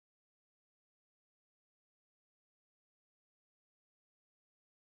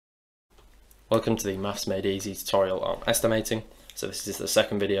Welcome to the Maths Made Easy tutorial on estimating. So this is the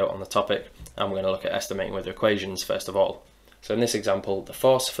second video on the topic, and we're going to look at estimating with equations first of all. So in this example, the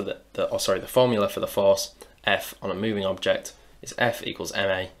formula for the force F on a moving object is F equals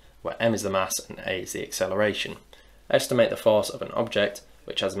ma, where m is the mass and a is the acceleration. Estimate the force of an object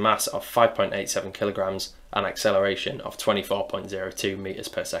which has mass of 5.87 kilograms and acceleration of 24.02 meters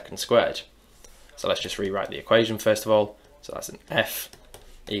per second squared. So let's just rewrite the equation first of all. So that's an F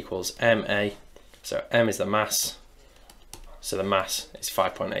equals ma, so m is the mass, so the mass is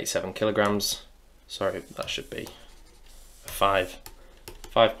 5.87 kilograms, sorry that should be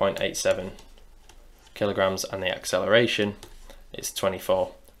 5.87 kilograms, and the acceleration is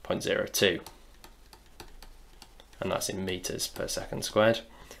 24.02, and that's in meters per second squared.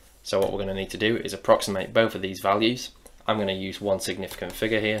 So what we're going to need to do is approximate both of these values. I'm going to use one significant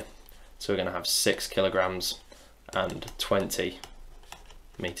figure here, so we're going to have 6 kilograms and 20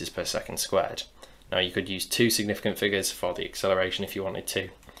 meters per second squared. Now you could use two significant figures for the acceleration if you wanted to,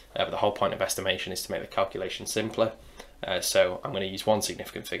 but the whole point of estimation is to make the calculation simpler, so I'm going to use one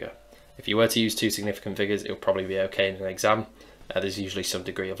significant figure. If you were to use two significant figures, it will probably be okay in an exam. There's usually some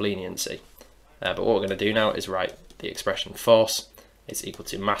degree of leniency, but what we're going to do now is write the expression force is equal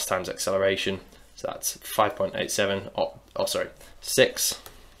to mass times acceleration, so that's 5.87, 6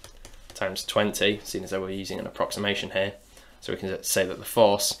 times 20, seeing as though we're using an approximation here. So we can say that the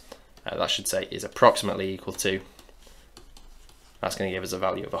force, that should say, is approximately equal to, that's going to give us a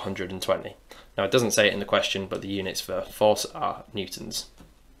value of 120. Now it doesn't say it in the question, but the units for force are newtons.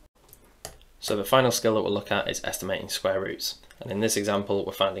 So the final skill that we'll look at is estimating square roots. And in this example,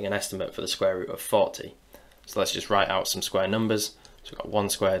 we're finding an estimate for the square root of 40. So let's just write out some square numbers. So we've got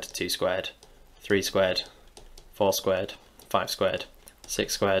 1 squared, 2 squared, 3 squared, 4 squared, 5 squared,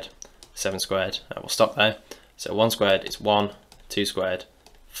 6 squared, 7 squared, and we'll stop there. So 1 squared is 1, 2 squared,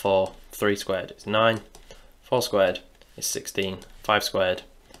 4, 3 squared is 9, 4 squared is 16, 5 squared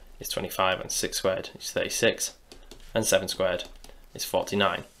is 25, and 6 squared is 36, and 7 squared is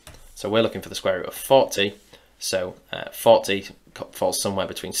 49. So we're looking for the square root of 40, so 40 falls somewhere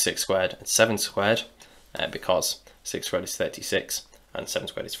between 6 squared and 7 squared, because 6 squared is 36 and 7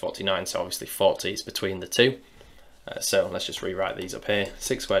 squared is 49, so obviously 40 is between the two. So let's just rewrite these up here.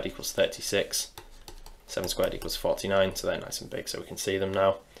 6 squared equals 36, 7 squared equals 49, so they're nice and big so we can see them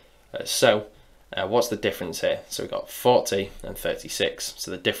now. What's the difference here? So we've got 40 and 36,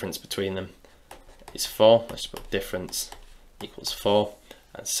 so the difference between them is 4. Let's just put difference equals 4,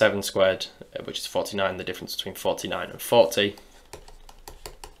 and 7 squared, which is 49, the difference between 49 and 40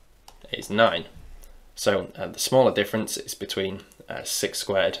 is 9. So the smaller difference is between 6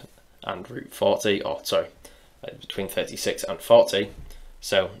 squared and root 40, between 36 and 40.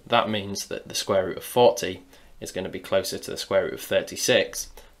 So that means that the square root of 40 is going to be closer to the square root of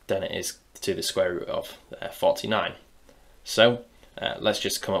 36 than it is to the square root of 49. So let's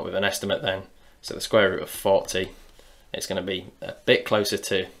just come up with an estimate then. So the square root of 40 is going to be a bit closer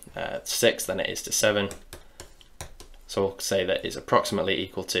to 6 than it is to 7. So we'll say that is approximately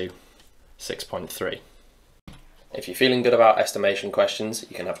equal to 6.3. If you're feeling good about estimation questions,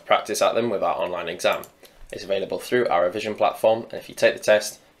 you can have practice at them with our online exam. It's available through our revision platform, and if you take the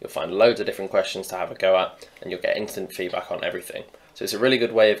test, you'll find loads of different questions to have a go at, and you'll get instant feedback on everything. So it's a really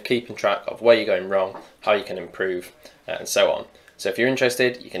good way of keeping track of where you're going wrong, how you can improve, and so on. So if you're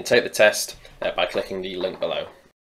interested, you can take the test by clicking the link below.